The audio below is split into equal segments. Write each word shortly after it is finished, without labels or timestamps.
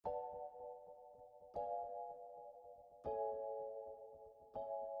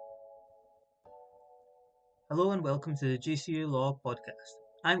Hello and welcome to the GCU Law Podcast.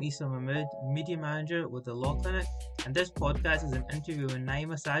 I'm Issa Mahmood, Media Manager with the Law Clinic, and this podcast is an interview with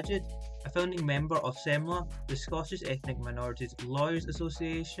Naima Sajid, a founding member of SEMLA, the Scottish Ethnic Minorities Lawyers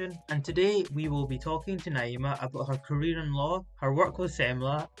Association. And today we will be talking to Naima about her career in law, her work with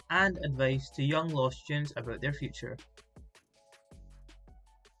SEMLA, and advice to young law students about their future.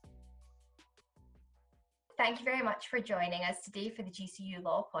 Thank you very much for joining us today for the GCU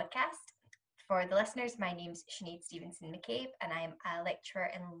Law Podcast. For the listeners, my name's Sinead Stevenson McCabe, and I'm a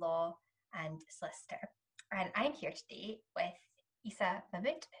lecturer in law and solicitor. And I'm here today with Issa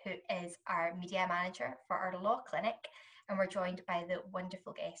Mahmood, who is our media manager for our law clinic, and we're joined by the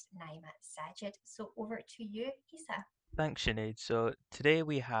wonderful guest Naima Sajid. So over to you, Issa. Thanks, Sinead. So today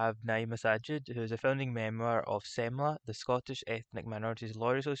we have Naima Sajid, who is a founding member of SEMLA, the Scottish Ethnic Minorities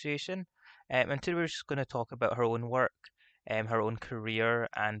Lawyers Association. And today we're just going to talk about her own work, her own career,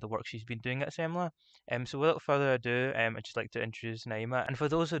 and the work she's been doing at SEMLA. So without further ado, I'd just like to introduce Naima. And for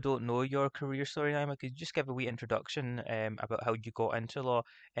those who don't know your career story, Naima, could you just give a wee introduction about how you got into law?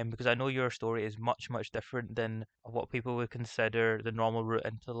 Because I know your story is much, much different than what people would consider the normal route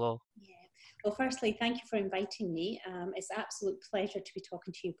into law. Yeah. Well, firstly, thank you for inviting me. It's an absolute pleasure to be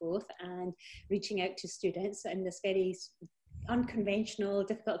talking to you both and reaching out to students in this very unconventional,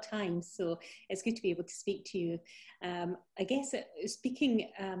 difficult time. So it's good to be able to speak to you. I guess speaking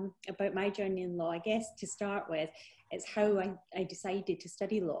about my journey in law, I guess to start with, it's how I decided to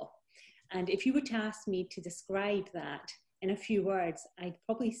study law. And if you were to ask me to describe that in a few words, I'd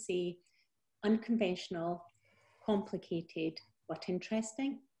probably say unconventional, complicated, but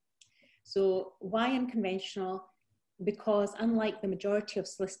interesting. So why unconventional? Because unlike the majority of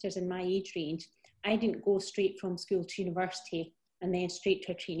solicitors in my age range, I didn't go straight from school to university and then straight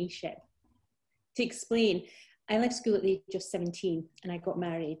to a traineeship. To explain, I left school at the age of 17 and I got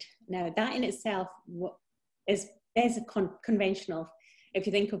married. Now that in itself is conventional. If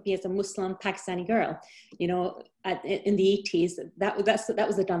you think of me as a Muslim Pakistani girl, you know, in the 80s, that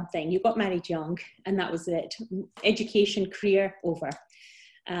was a done thing. You got married young and that was it. Education, career, over.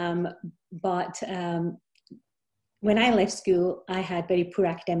 When I left school, I had very poor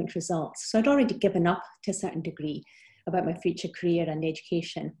academic results. So I'd already given up to a certain degree about my future career and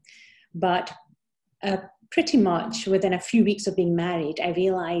education. But pretty much within a few weeks of being married, I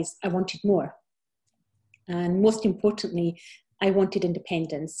realized I wanted more. And most importantly, I wanted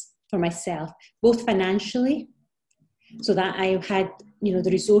independence for myself, both financially, so that I had, the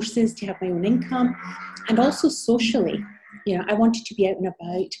resources to have my own income, and also socially. I wanted to be out and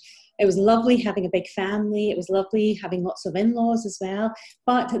about. It was lovely having a big family. It was lovely having lots of in-laws as well.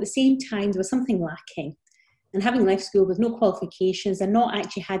 But at the same time, there was something lacking. And having left school with no qualifications and not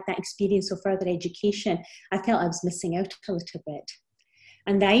actually had that experience of further education, I felt I was missing out a little bit.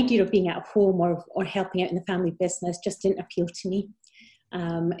 And the idea of being at home or helping out in the family business just didn't appeal to me.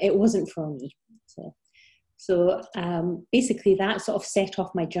 It wasn't for me. So basically that sort of set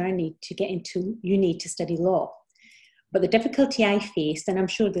off my journey to get into uni to study law. But the difficulty I faced, and I'm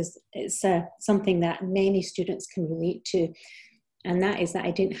sure it's something that many students can relate to, and that is that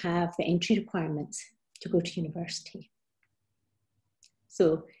I didn't have the entry requirements to go to university.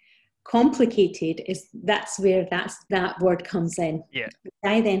 So complicated that's where that word comes in. Yeah.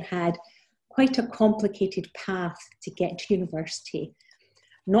 I then had quite a complicated path to get to university,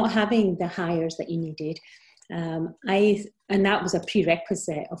 not having the hires that you needed. And that was a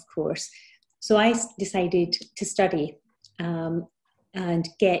prerequisite, of course. So I decided to study and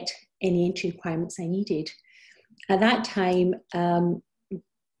get any entry requirements I needed. At that time,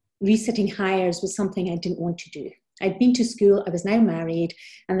 resitting hires was something I didn't want to do. I'd been to school, I was now married,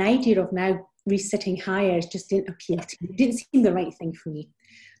 and the idea of now resitting hires just didn't appeal to me. It didn't seem the right thing for me.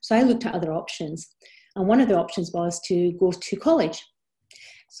 So I looked at other options. And one of the options was to go to college.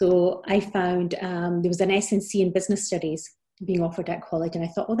 So I found there was an SNC in business studies being offered at college, and I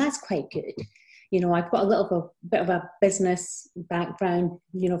thought, well, that's quite good. I've got a bit of a business background,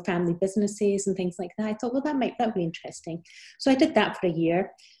 family businesses and things like that. I thought, well, that would be interesting. So I did that for a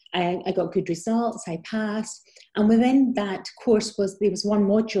year. I got good results, I passed. And within that course there was one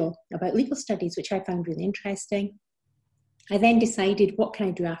module about legal studies, which I found really interesting. I then decided, what can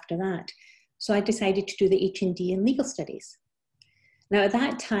I do after that? So I decided to do the HND in legal studies. Now, at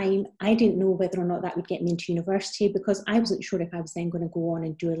that time, I didn't know whether or not that would get me into university because I wasn't sure if I was then going to go on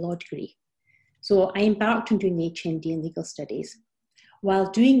and do a law degree. So I embarked on doing the HND in legal studies.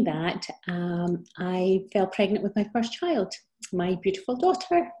 While doing that, I fell pregnant with my first child, my beautiful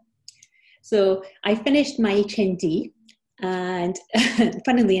daughter. So I finished my HND, and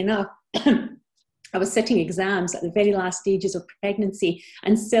funnily enough, I was sitting exams at the very last stages of pregnancy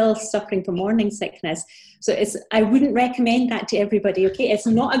and still suffering from morning sickness. So I wouldn't recommend that to everybody, okay? It's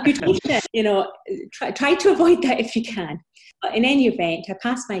not a good option, you know, try to avoid that if you can. But in any event, I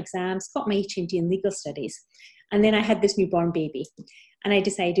passed my exams, got my HND in legal studies, and then I had this newborn baby. And I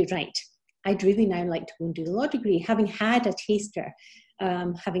decided, right, I'd really now like to go and do the law degree. Having had a taster,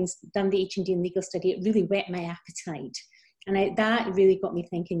 having done the HND in legal study, it really whet my appetite. And that really got me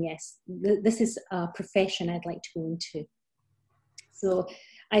thinking, yes, this is a profession I'd like to go into. So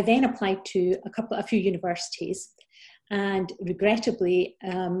I then applied to a few universities, and regrettably,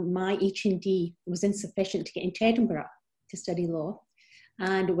 my HND was insufficient to get into Edinburgh to study law.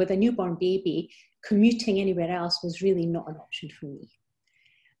 And with a newborn baby, commuting anywhere else was really not an option for me.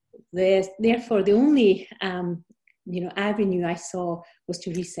 Therefore, the only avenue I saw was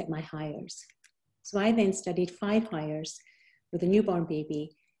to reset my Highers. So I then studied 5 Highers with a newborn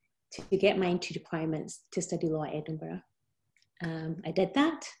baby to get my entry requirements to study law at Edinburgh. I did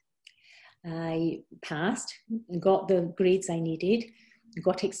that. I passed, got the grades I needed,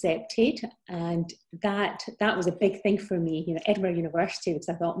 got accepted, and that was a big thing for me, you know, Edinburgh University, because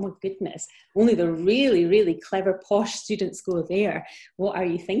I thought, oh my goodness, only the really, really clever, posh students go there. What are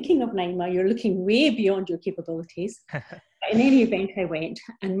you thinking of, Naima? You're looking way beyond your capabilities. In any event, I went,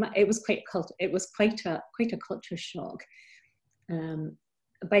 and it was quite a culture shock.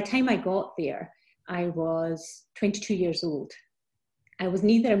 By the time I got there, I was 22 years old. I was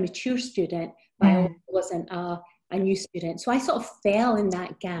neither a mature student, but I also wasn't a new student. So I sort of fell in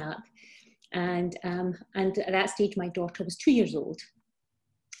that gap. And at that stage, my daughter was 2 years old.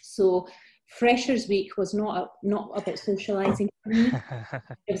 So Freshers Week was not about socialising for me.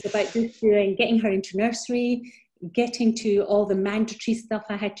 It was about just getting her into nursery, getting to all the mandatory stuff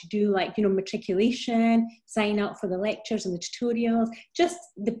I had to do, like, you know, matriculation, sign up for the lectures and the tutorials, just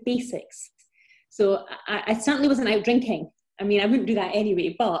the basics. So I certainly wasn't out drinking. I mean, I wouldn't do that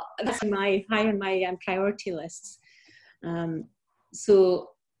anyway, but that's high on my priority lists. So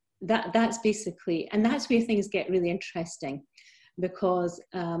that's basically, and that's where things get really interesting, because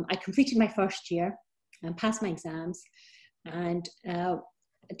I completed my first year and passed my exams, and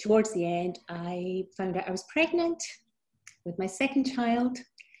towards the end, I found out I was pregnant with my second child.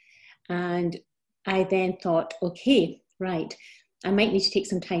 And I then thought, okay, right, I might need to take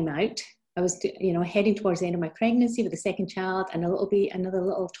some time out. I was, you know, heading towards the end of my pregnancy with the second child and another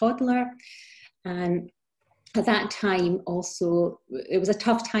little toddler. And at that time also, it was a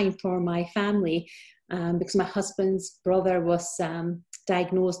tough time for my family, because my husband's brother was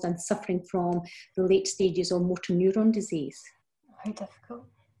diagnosed and suffering from the late stages of motor neuron disease. Very difficult.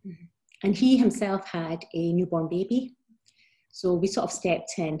 And he himself had a newborn baby. So we sort of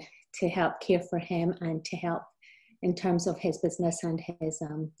stepped in to help care for him and to help in terms of his business and his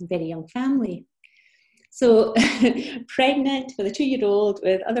very young family. So pregnant with a 2-year-old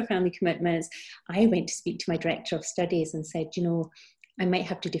with other family commitments, I went to speak to my director of studies and said, you know, I might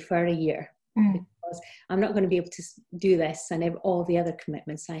have to defer a year because I'm not going to be able to do this and have all the other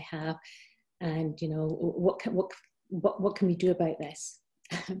commitments I have. And, you know, what can we do about this?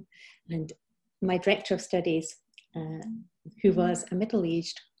 And my director of studies, who was a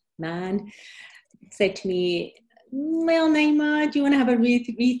middle-aged man, said to me, well, Naima, do you want to have a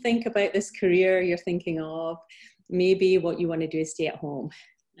rethink about this career you're thinking of? Maybe what you want to do is stay at home,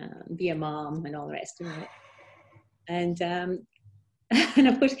 be a mom and all the rest of it. And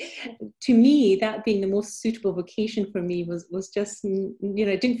of course, to me, that being the most suitable vocation for me was just, you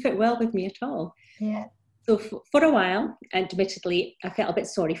know, it didn't fit well with me at all. Yeah. So for a while, admittedly, I felt a bit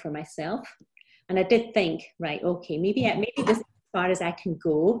sorry for myself. And I did think, right, okay, maybe this is as far as I can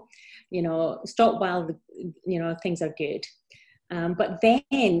go, you know, stop while things are good. But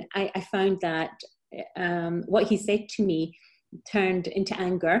then I found that what he said to me turned into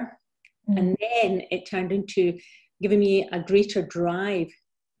anger. And then it turned into giving me a greater drive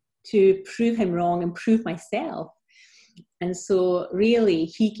to prove him wrong and prove myself. And so really,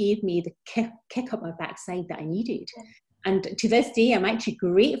 he gave me the kick up my backside that I needed. And to this day, I'm actually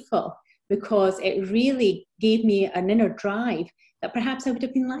grateful because it really gave me an inner drive that perhaps I would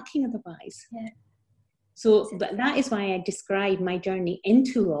have been lacking otherwise. Yeah. So that is why I describe my journey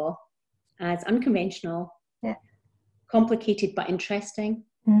into law as unconventional, complicated but interesting,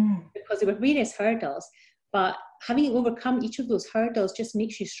 because there were various hurdles. But having overcome each of those hurdles just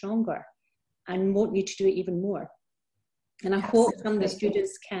makes you stronger and want you to do it even more. And I hope some of the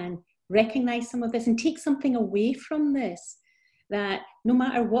students can recognize some of this and take something away from this, that no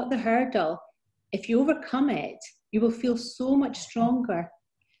matter what the hurdle, if you overcome it, you will feel so much stronger,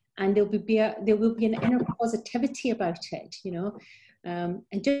 and there will be an inner positivity about it, you know.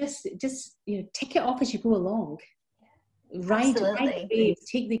 and just tick it off as you go along. Ride the Absolutely. waves,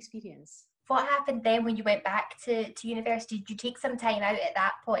 take the experience. What happened then when you went back to university? Did you take some time out at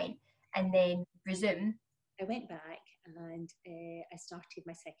that point and then resume? I went back and I started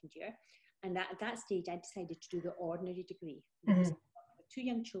my second year. And at that stage, I decided to do the ordinary degree. With 2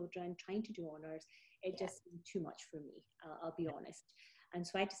 young children, trying to do honours, it just seemed too much for me, I'll be honest. And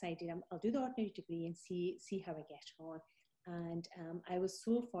so I decided I'll do the ordinary degree and see how I get on. And I was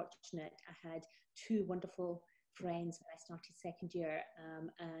so fortunate. I had 2 wonderful friends when I started second year,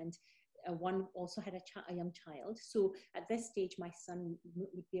 and one also had a young child. So at this stage, my son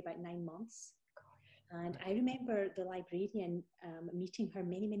would be about 9 months. And I remember the librarian meeting her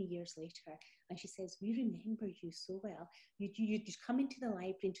many, many years later, and she says, "We remember you so well. You just come into the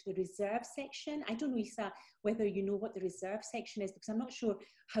library, into the reserve section." I don't know, Isa, whether you know what the reserve section is, because I'm not sure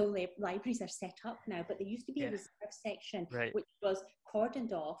how libraries are set up now, but there used to be a reserve section, which was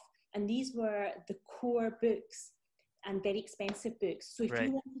cordoned off, and these were the core books and very expensive books. So if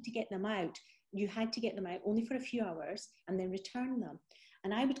you wanted to get them out, you had to get them out only for a few hours and then return them.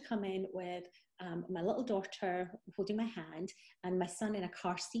 And I would come in with my little daughter holding my hand and my son in a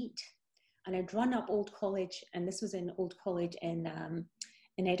car seat. And I'd run up Old College, and this was in Old College in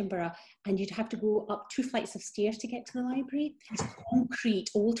Edinburgh, and you'd have to go up 2 flights of stairs to get to the library. These concrete,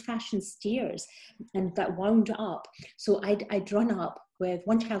 old-fashioned stairs, and that wound up. So I'd run up with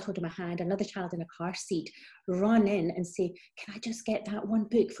one child holding my hand, another child in a car seat, run in and say, "Can I just get that one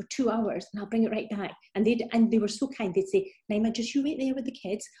book for 2 hours and I'll bring it right back?" And they were so kind. They'd say, "Naima, just you wait there with the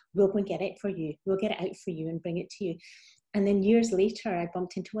kids. We'll go and get it for you. We'll get it out for you and bring it to you." And then years later, I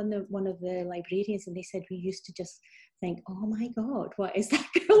bumped into one of the librarians, and they said, "We used to just think, oh my God, what is that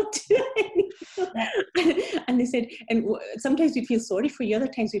girl doing?" And they said, and sometimes we feel sorry for you, other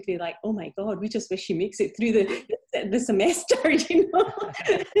times we feel like, "Oh my God, we just wish she makes it through the semester," you know.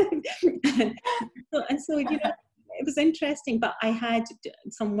 and so, it was interesting, but I had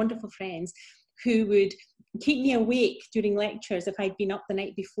some wonderful friends who would keep me awake during lectures if I'd been up the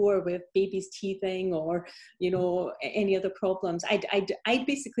night before with baby's teething or, any other problems. I'd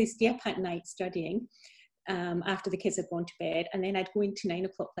basically stay up at night studying after the kids had gone to bed, and then I'd go into 9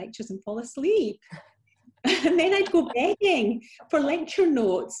 o'clock lectures and fall asleep. And then I'd go begging for lecture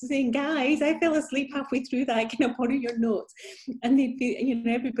notes, saying, "Guys, I fell asleep halfway through that. Can I borrow your notes?" And they'd be,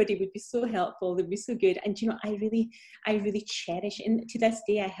 everybody would be so helpful. They'd be so good. And, I really cherish, and to this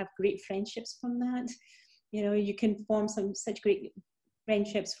day, I have great friendships from that. You can form such great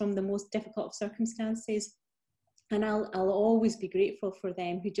friendships from the most difficult of circumstances. And I'll always be grateful for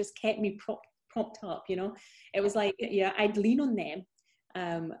them who just kept me propped up, It was like, I'd lean on them.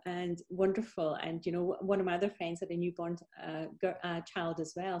 And wonderful. And one of my other friends had a newborn child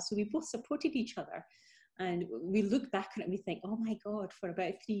as well, so we both supported each other, and we look back on it and we think, oh my God, for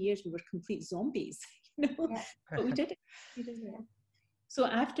about 3 years we were complete zombies. But we did it. So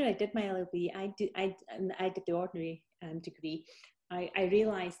after I did my LLB, I did the ordinary degree. I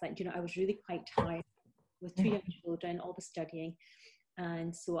realized that I was really quite tired with 2 young children, all the studying.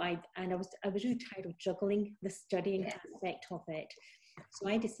 And so I was really tired of juggling the studying aspect of it. So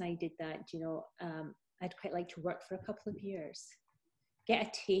I decided that, I'd quite like to work for a couple of years, get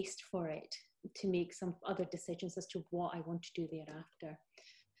a taste for it, to make some other decisions as to what I want to do thereafter.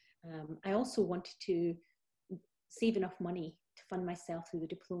 I also wanted to save enough money to fund myself through the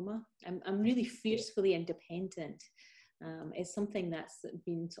diploma. I'm really fiercely independent. It's something that's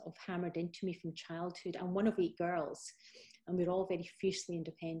been sort of hammered into me from childhood. I'm one of 8 girls, and we're all very fiercely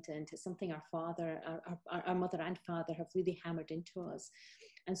independent. It's something our mother and father have really hammered into us.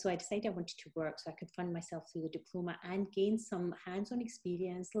 And so I decided I wanted to work so I could fund myself through the diploma and gain some hands-on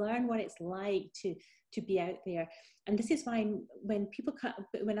experience, learn what it's like to be out there. And this is why when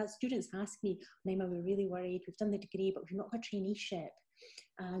our students ask me, "Naima, we're really worried, we've done the degree, but we've not got traineeship,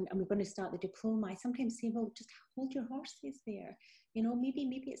 and we're going to start the diploma," I sometimes say, "Well, just hold your horses there.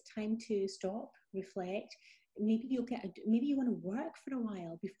 Maybe it's time to stop, reflect. Maybe you want to work for a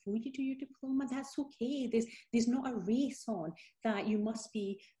while before you do your diploma. That's okay. There's not a race on that you must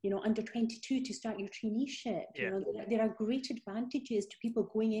be, under 22 to start your traineeship. There are great advantages to people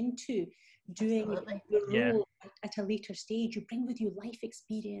going into doing the role at a later stage. You bring with you life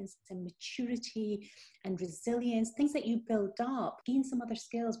experience and maturity and resilience, things that you build up, gain some other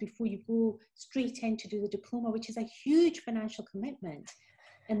skills before you go straight in to do the diploma, which is a huge financial commitment,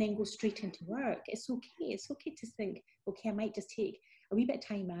 and then go straight into work. It's okay to think, okay, I might just take a wee bit of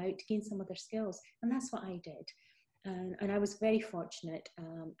time out to gain some other skills. And that's what I did. And I was very fortunate.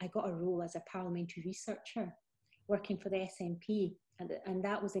 I got a role as a parliamentary researcher working for the SNP, and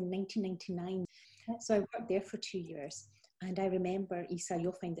that was in 1999. So I worked there for 2 years. And I remember, Isa,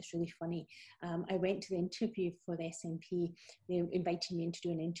 you'll find this really funny. I went to the interview for the SNP. They invited me in to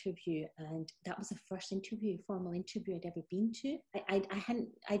do an interview, and that was the first formal interview I'd ever been to. I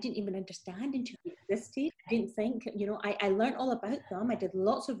didn't even understand interviews at this stage. I didn't think, I learned all about them. I did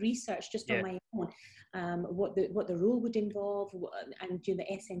lots of research just on my own, what the role would involve, and the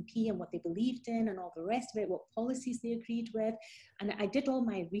SNP and what they believed in, and all the rest of it, what policies they agreed with. And I did all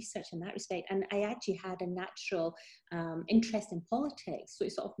my research in that respect, and I actually had a natural interest in politics.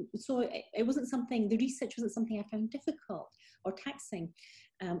 So it wasn't something, the research wasn't something I found difficult or taxing.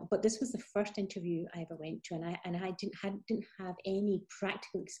 But this was the first interview I ever went to, and I didn't have any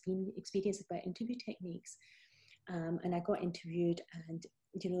practical experience about interview techniques. And I got interviewed, and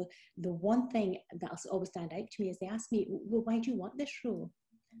the one thing that'll always stand out to me is they asked me, well, why do you want this role?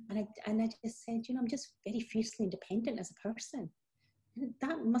 And I just said, I'm just very fiercely independent as a person.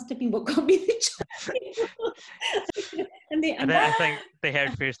 That must have been what got me the job. I think they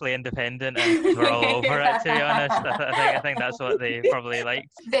heard fiercely independent and were all over it, to be honest. I think that's what they probably liked.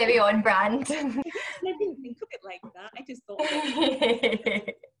 Very on brand. And I didn't think of it like that. I just thought,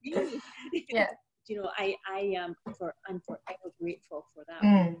 yeah. I'm forever grateful for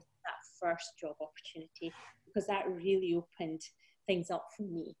that first job opportunity, because that really opened things up for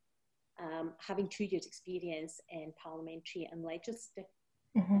me. Having 2 years experience in parliamentary and legislative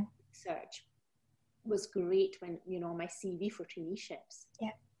research was great when, on my CV for traineeships.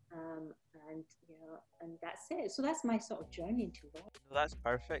 Yeah. And that's it. So that's my sort of journey into law. That's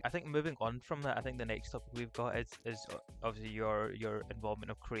perfect. I think moving on from that, I think the next topic we've got is obviously your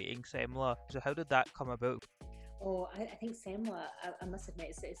involvement of creating SEMLA. So how did that come about? Oh, I think SEMLA, I must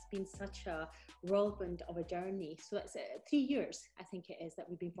admit, it's been such a whirlwind of a journey. So it's 3 years, I think it is, that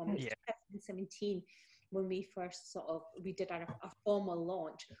we've been formed. Yeah. 2017 when we first we did our formal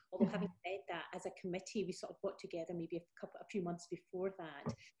launch. Although having said that, as a committee, we sort of got together maybe a few months before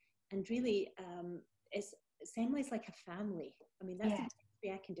that. And really, SEMLA is like a family. I mean, that's the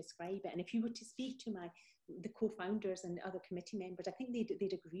way I can describe it. And if you were to speak to the co-founders and other committee members, I think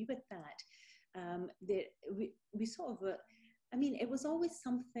they'd agree with that. We sort of, it was always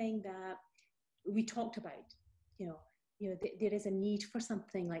something that we talked about, there is a need for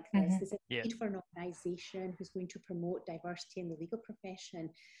something like this. There's a need for an organisation who's going to promote diversity in the legal profession.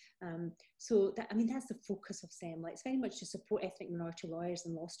 That's the focus of SEMLA. It's very much to support ethnic minority lawyers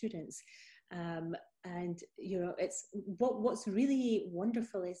and law students. It's what's really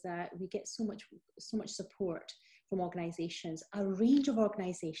wonderful is that we get so much support from organisations, a range of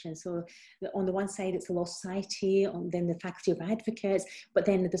organisations. So on the one side, it's the Law Society, then the Faculty of Advocates, but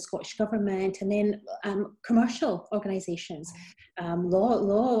then the Scottish Government, and then commercial organisations,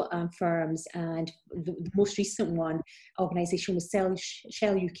 law firms, and the most recent organisation was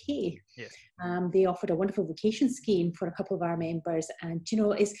Shell UK. Yeah. They offered a wonderful vocation scheme for a couple of our members, and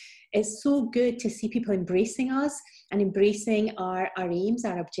it's so good to see people embracing us and embracing our aims,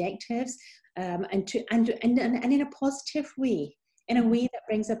 our objectives. And in a positive way, in a way that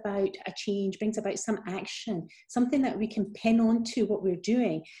brings about a change, brings about some action, something that we can pin on to what we're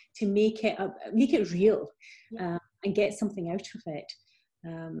doing to make it real, and get something out of it.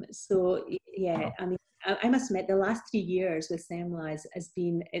 I must admit, the last 3 years with SEMLA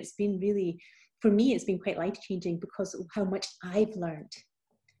it's been really, for me, it's been quite life-changing because of how much I've learned.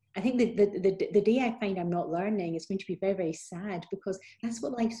 I think the day I find I'm not learning is going to be very, very sad, because that's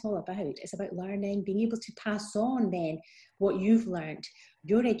what life's all about. It's about learning, being able to pass on then what you've learned,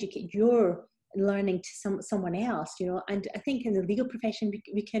 your learning to someone else, And I think in the legal profession,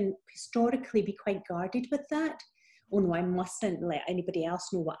 we can historically be quite guarded with that. Oh no, I mustn't let anybody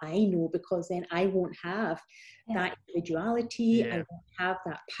else know what I know, because then I won't have that individuality, I won't have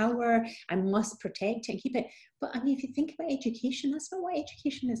that power, I must protect it and keep it. But if you think about education, that's not what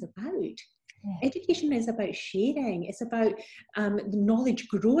education is about. Yeah. Education is about sharing, it's about knowledge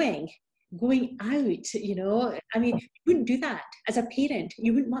going out, you wouldn't do that as a parent.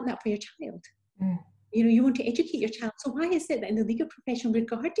 You wouldn't want that for your child. You want to educate your child. So why is it that in the legal profession we're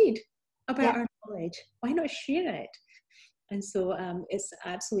guarded about our knowledge? Why not share it? And so it's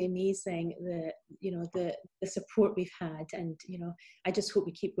absolutely amazing the support we've had, and I just hope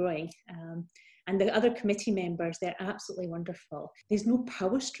we keep growing. And the other committee members, they're absolutely wonderful. There's no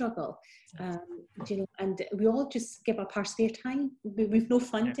power struggle, and we all just give up our spare time. We've no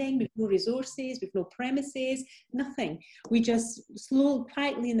funding, we've no resources, we've no premises, nothing. We just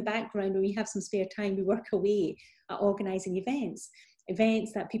quietly in the background, when we have some spare time, we work away at organising events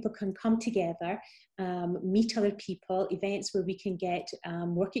that people can come together, meet other people, events where we can get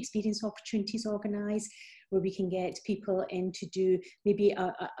work experience opportunities organised, where we can get people in to do maybe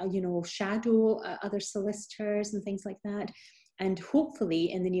shadow other solicitors and things like that. And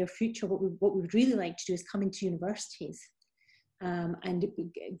hopefully in the near future, what we would really like to do is come into universities and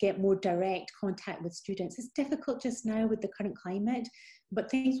get more direct contact with students. It's difficult just now with the current climate,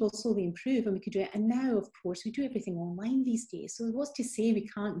 but things will slowly improve and we could do it. And now, of course, we do everything online these days. So what's to say we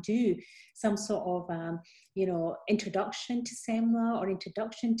can't do some sort of, introduction to SEMLA or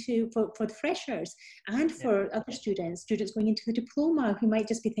introduction to for the freshers and for other students going into the diploma who might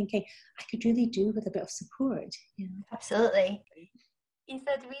just be thinking, I could really do with a bit of support. Yeah. Absolutely. Isa,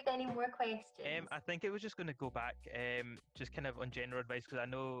 do we have any more questions? I think it was just going to go back, just kind of on general advice, because I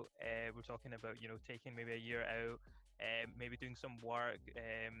know we're talking about, taking maybe a year out, maybe doing some work,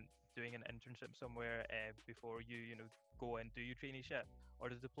 doing an internship somewhere before you, go and do your traineeship or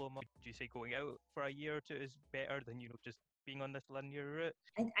the diploma. Do you say going out for a year or two is better than, just being on this linear route?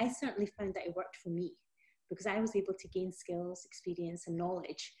 I certainly found that it worked for me because I was able to gain skills, experience and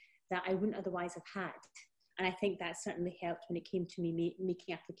knowledge that I wouldn't otherwise have had. And I think that certainly helped when it came to me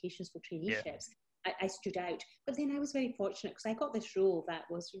making applications for traineeships. Yeah. I stood out. But then I was very fortunate because I got this role that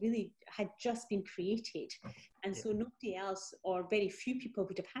had just been created. And so nobody else or very few people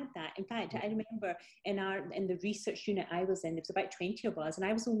would have had that. In fact, I remember in the research unit I was in, there was about 20 of us and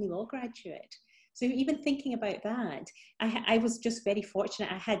I was the only law graduate. So even thinking about that, I was just very fortunate.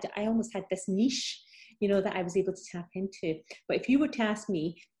 I almost had this niche that I was able to tap into. But if you were to ask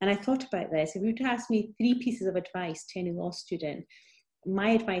me, and I thought about this, if you were to ask me 3 pieces of advice to any law student,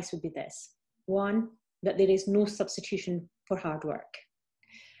 my advice would be this. 1, that there is no substitution for hard work.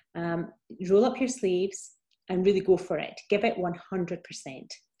 Roll up your sleeves and really go for it. Give it 100%.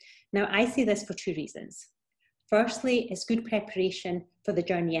 Now, I say this for 2 reasons. Firstly, it's good preparation for the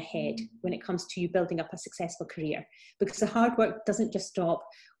journey ahead when it comes to you building up a successful career, because the hard work doesn't just stop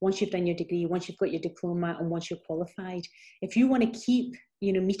once you've done your degree, once you've got your diploma and once you're qualified. If you want to keep,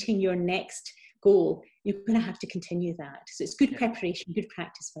 meeting your next goal, you're going to have to continue that. So it's good preparation, good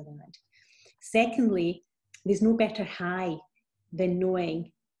practice for that. Secondly, there's no better high than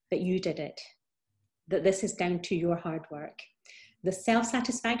knowing that you did it, that this is down to your hard work. The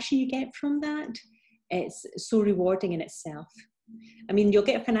self-satisfaction you get from that, it's so rewarding in itself. I mean, you'll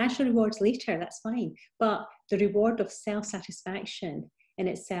get financial rewards later, that's fine. But the reward of self-satisfaction in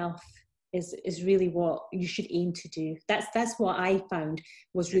itself is really what you should aim to do. That's what I found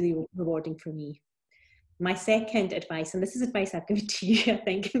was really rewarding for me. My second advice, and this is advice I've given to you, I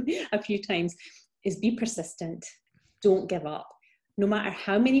think, a few times, is be persistent. Don't give up. No matter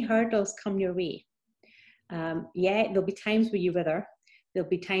how many hurdles come your way. There'll be times where you wither. There'll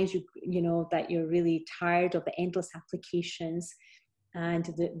be times that you're really tired of the endless applications and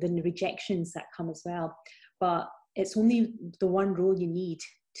the rejections that come as well. But it's only the one role you need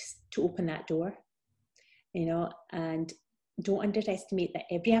to open that door, and don't underestimate that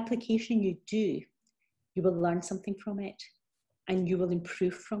every application you do, you will learn something from it and you will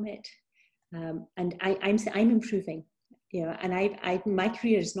improve from it. And I'm improving. And my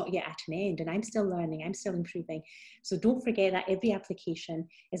career is not yet at an end, and I'm still learning, I'm still improving. So don't forget that every application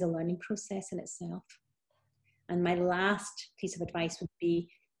is a learning process in itself. And my last piece of advice would be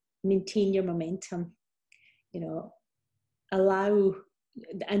maintain your momentum.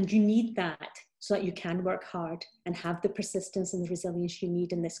 And you need that so that you can work hard and have the persistence and the resilience you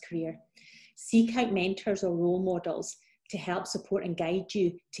need in this career. Seek out mentors or role models to help support and guide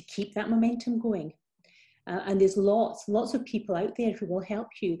you to keep that momentum going. And there's lots of people out there who will help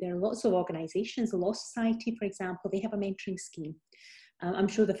you. There are lots of organisations, the Law Society, for example, they have a mentoring scheme. I'm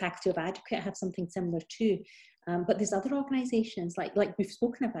sure the Faculty of Advocate have something similar too. But there's other organisations like we've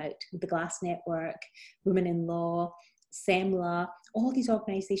spoken about, the Glass Network, Women in Law, SEMLA, all these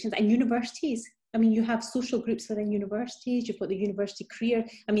organisations, and universities. I mean, you have social groups within universities, you've got the university career.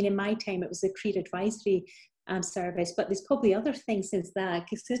 I mean, in my time, it was the career advisory service, but there's probably other things since that,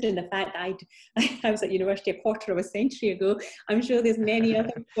 considering the fact that I was at university a quarter of a century ago. I'm sure there's many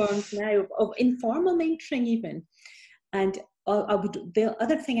other forms now of informal mentoring even. And the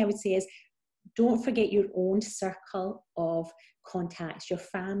other thing I would say is, don't forget your own circle of contacts, your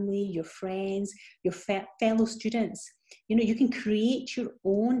family, your friends, your fellow students. You can create your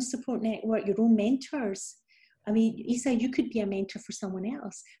own support network, your own mentors. I mean, Isa, you could be a mentor for someone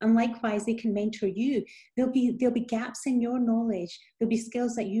else, and likewise, they can mentor you. There'll be gaps in your knowledge. There'll be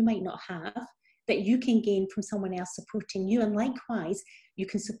skills that you might not have that you can gain from someone else supporting you, and likewise, you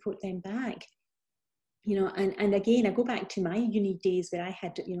can support them back. And again, I go back to my uni days where I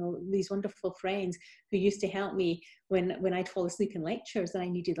had, these wonderful friends who used to help me when I'd fall asleep in lectures and I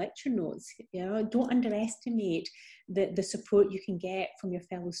needed lecture notes. Don't underestimate the support you can get from your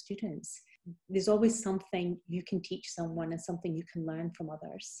fellow students. there's always something you can teach someone and something you can learn from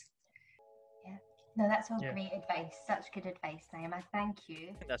others. Yeah. No, that's all Yeah. great advice. Such good advice, Naima. Thank you.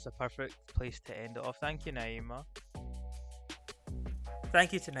 I think that's a perfect place to end it off. Thank you, Naima.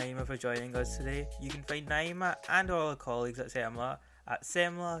 Thank you to Naima for joining us today. You can find Naima and all our colleagues at SEMLA at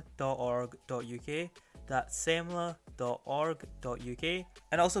semla.org.uk. That's semla.org.uk.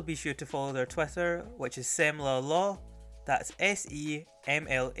 And also be sure to follow their Twitter, which is SEMLA Law. That's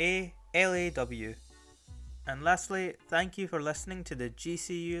SEMLALAW. And lastly, thank you for listening to the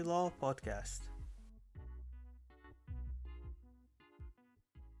GCU Law Podcast.